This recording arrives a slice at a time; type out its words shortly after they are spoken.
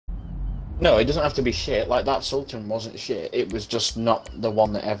No, it doesn't have to be shit. Like that Sultan wasn't shit. It was just not the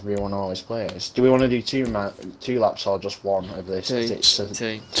one that everyone always plays. Do we want to do two laps or just one of this? Two. It's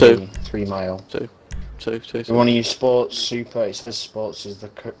a Two. 3 mile. Two. We want to use sports super. It says sports is the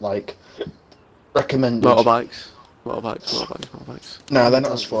like recommended. Motorbikes. No, they're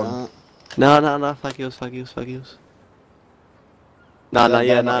not as fun. No. Faggios. No.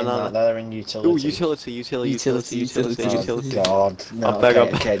 They're in utility. Ooh, utility. God, no.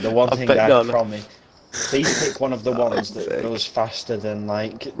 Okay. The one thing I promise. Please pick one of the ones that goes faster than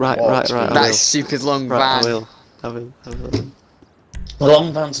like. Right. That stupid long van. I will. The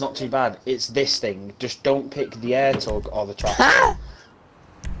long van's not too bad. It's this thing. Just don't pick the air tug or the tractor.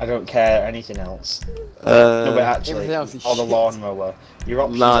 I don't care anything else. No, but actually, or the lawnmower. Your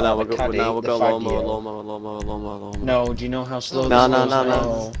options are the caddy, the Faggio. Lawnmower. No, do you know how slow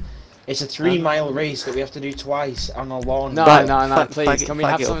No. It's a 3 mile race that we have to do twice on a lawnmower. No, please, can we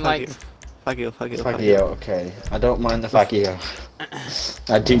have something like... Faggio, okay. I don't mind the Faggio.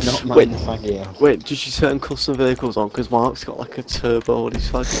 I do not mind the Faggio. Wait, did you turn custom vehicles on? Because Mark's got like a turbo on his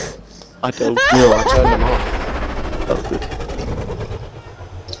Faggio. I don't. No, I turned them off. That's good.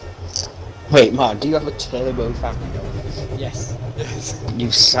 Wait, Mark, do you have a turbo Faggio? Yes. You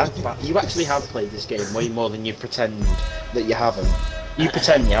sad bat. You actually have played this game way more than you pretend that you haven't. You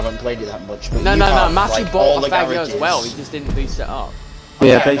pretend you haven't played it that much, but No, Matthew like, bought a Faggio as well, he just didn't boost it up.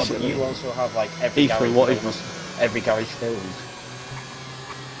 Yeah, basically. You also have like every garage filled.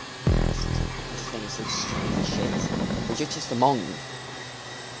 This thing is so stupid shit. But you're just a monk.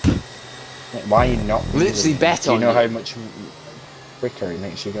 Why are you not? Literally bet on you. Do you know how much quicker it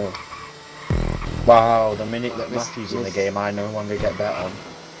makes you go? Wow, the minute that Matthew's in the game, I no longer get bet on.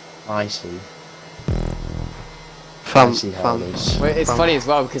 I see. I see how it is. Well, it's funny as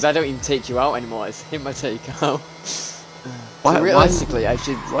well, because I don't even take you out anymore, it's him I take out. Why, so realistically, I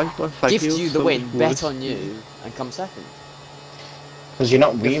should gift you the so win, bet on you, and come second. Because you're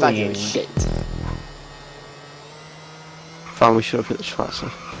not really in shit. Fam, we should have hit the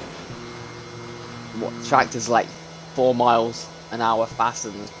tractor. What, tractor's like 4 miles an hour faster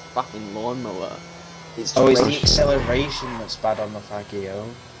than this fucking lawnmower. It's it's the acceleration that's bad on the Faggio.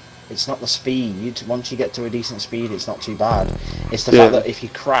 It's not the speed. Once you get to a decent speed, it's not too bad. It's the fact that if you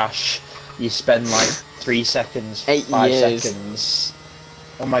crash, you spend like 3 seconds, 5 seconds.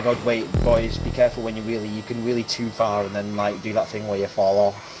 Oh my god, wait, boys, be careful when you wheelie. You can wheelie too far and then like do that thing where you fall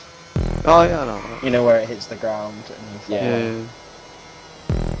off. Oh yeah, I know. You know where it hits the ground and you fall off.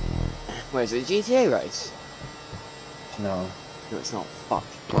 Where is it, a GTA race? No. No, it's not. Fuck.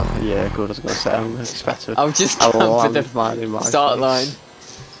 Yeah, good, I was going to say, I'm expecting. I'll just come for the start line.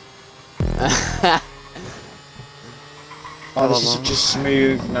 Oh, this is such a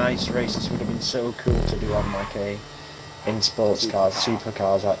smooth, nice race. This would have been so cool to do on like in sports cars,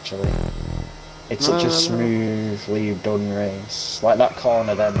 supercars actually. It's such a smoothly done race. Like that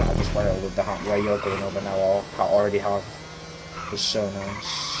corner then that I just went over the where you're going over now, or already have, was so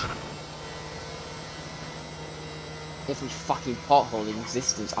nice. Every fucking pothole in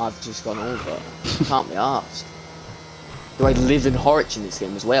existence I've just gone over. Can't be arsed. Do I live in Horwich in this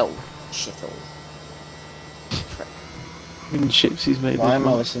game as well? Shithole. Chips he's made. Why am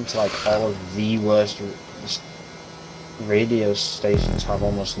I listening to like all of the worst radio stations have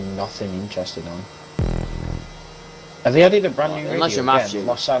almost nothing interesting on? Have they added a brand new unless radio you're Matthew. again?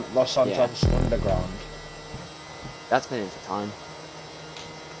 Los Santos Underground. That's been in for time.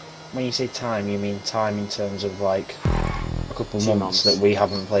 When you say time, you mean time in terms of like a couple 2 months that we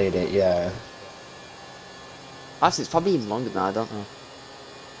haven't played it, yeah. Actually, it's probably even longer than that, I don't know.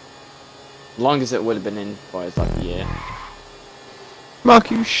 Longest it would have been in for is like a year.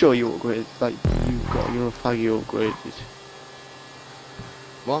 Mark, are you sure you upgraded? Like, you got your Faggio upgraded?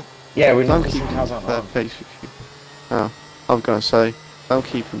 What? Yeah, we're not I'm keeping keeping cars on. pace with you. Oh, I was going to say, I'm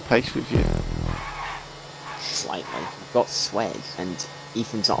keeping pace with you. Slightly. I've got swag, and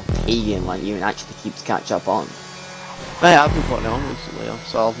Ethan's not a pagan like you and actually keeps catch up on. Hey, I've been putting it on recently, I've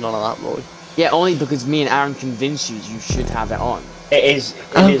solved none of that, boy. Yeah, only because me and Aaron convinced you should have it on. It is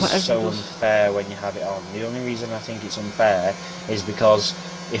so unfair when you have it on. The only reason I think it's unfair is because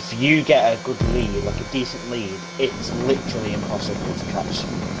if you get a good lead, like a decent lead, it's literally impossible to catch.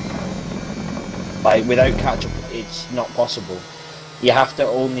 Like, without catch-up, it's not possible. You have to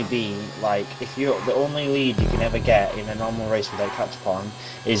only be, like, if you're the only lead you can ever get in a normal race without catch-up on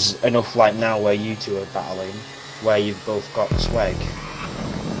is enough like now where you two are battling, where you've both got swag.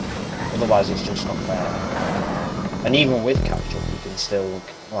 Otherwise it's just not fair. And even with catch-up you can still,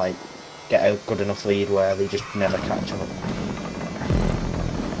 like, get a good enough lead where they just never catch up.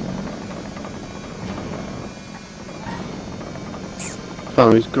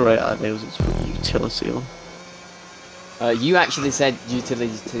 found his great idea was its utility on. You actually said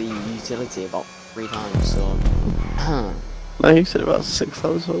utility about 3 times, so... No, you said about 6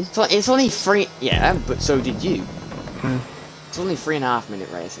 times. So it's only 3... Yeah, but so did you. Yeah. It's only 3.5 minute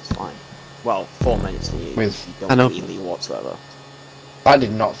race, it's fine. Well, 4 minutes for you, With- if you don't really whatsoever. That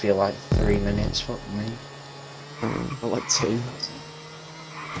did not feel like 3 minutes for me. Or like 2.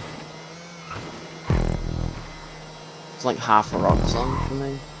 It's like half a rock song for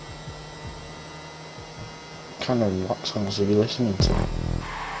me. What kind of rock songs are you listening to?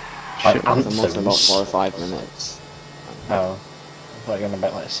 Shit, The most about anthems. 4 or 5 minutes. Oh, I thought you were going to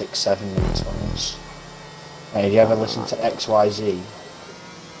bet like 6-7 minute songs. Hey, have you ever listened to XYZ?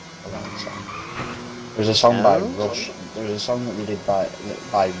 There's a song by No. Rush. There's a song that they did by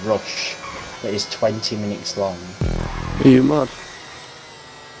Rush that is 20 minutes long. Are you mad?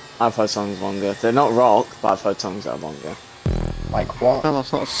 I've heard songs longer. They're not rock, but I've heard songs that are longer. Like what? No,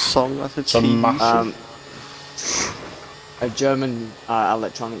 that's not a song, that's a Some TV massive- A German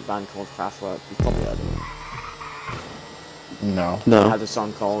electronic band called Kraftwerk. You've probably heard of them. No. They No. had a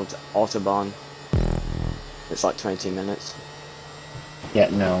song called Autobahn. It's like 20 minutes. Yeah,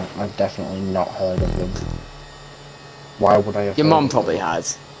 no. I've definitely not heard of them. Why would I have? Your heard mum of probably them?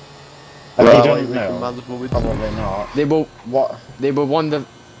 has. They Well, don't we know. can manage what we do. Probably not. They were What? one of the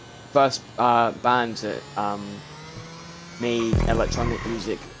first bands that made electronic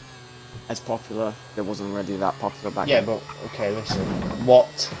music as popular. That wasn't really that popular back Yeah, then. but okay, listen.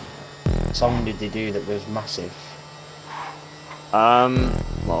 What song did they do that was massive?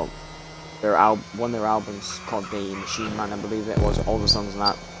 Well, one of their albums called The Machine Man, I believe it was. All the songs on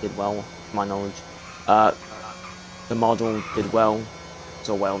that did well, to my knowledge. The Model did well,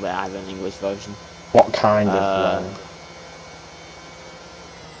 so well they had an English version. What kind of long?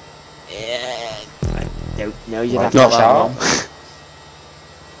 Yeah, I don't know. You'd Like have to not ask that my long. mum.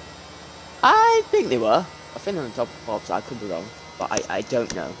 I think they were. I think they're on top of the pops. I could be wrong, but I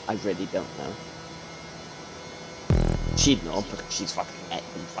don't know. I really don't know. She'd know because she's fucking met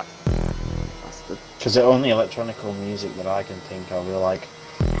them fucking bastard. Because the only electronical music that I can think of are like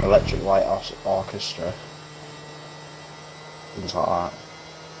Electric Light Orchestra, things like that.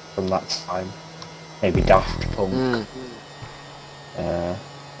 From that time, maybe Daft Punk.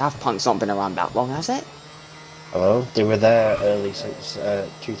 Daft Punk's not been around that long, has it? Hello, they were there early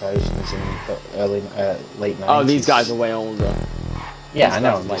 2000s and early late 90s. Oh, these guys are way older. Yeah, I These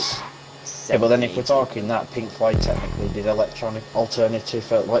know. guys are like Yeah, but then if we're 70, talking that, Pink Floyd technically did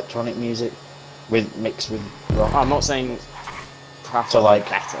alternative electronic music mixed with rock. I'm not saying Kraftwerk So, like-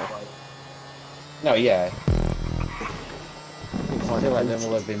 better. No, yeah. Pink I Floyd feel like are there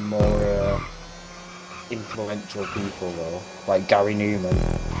will have been more influential people though. Like Gary Newman,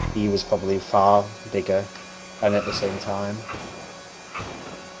 he was probably far bigger, and at the same time,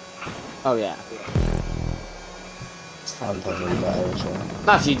 Oh yeah. and probably better as well.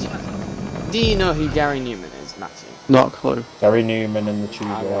 Matthew, do you know who Gary Newman is, Matthew? Not a clue. Gary Newman and the Tube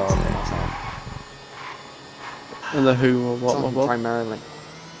I Army. won't say myself. And the Who or what? Primarily.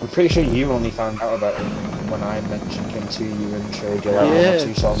 I'm pretty sure you only found out about him when I mentioned him to you and showed you like one Yeah, or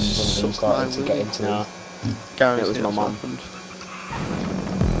two songs and then suck started my to get wee. into No. it. Guarantee It was my that's mum. happened.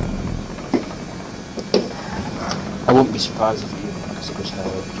 I wouldn't be surprised if you because it was her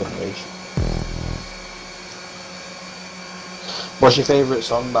generation. What's your favourite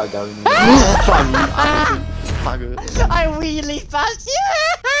song by Gary Newman? Faggot. I wheelie past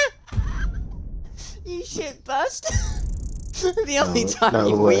you! You shit bust! The only time no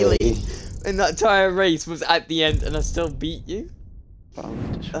you way. wheelie in that entire race was at the end and I still beat you?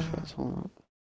 Disrespectful.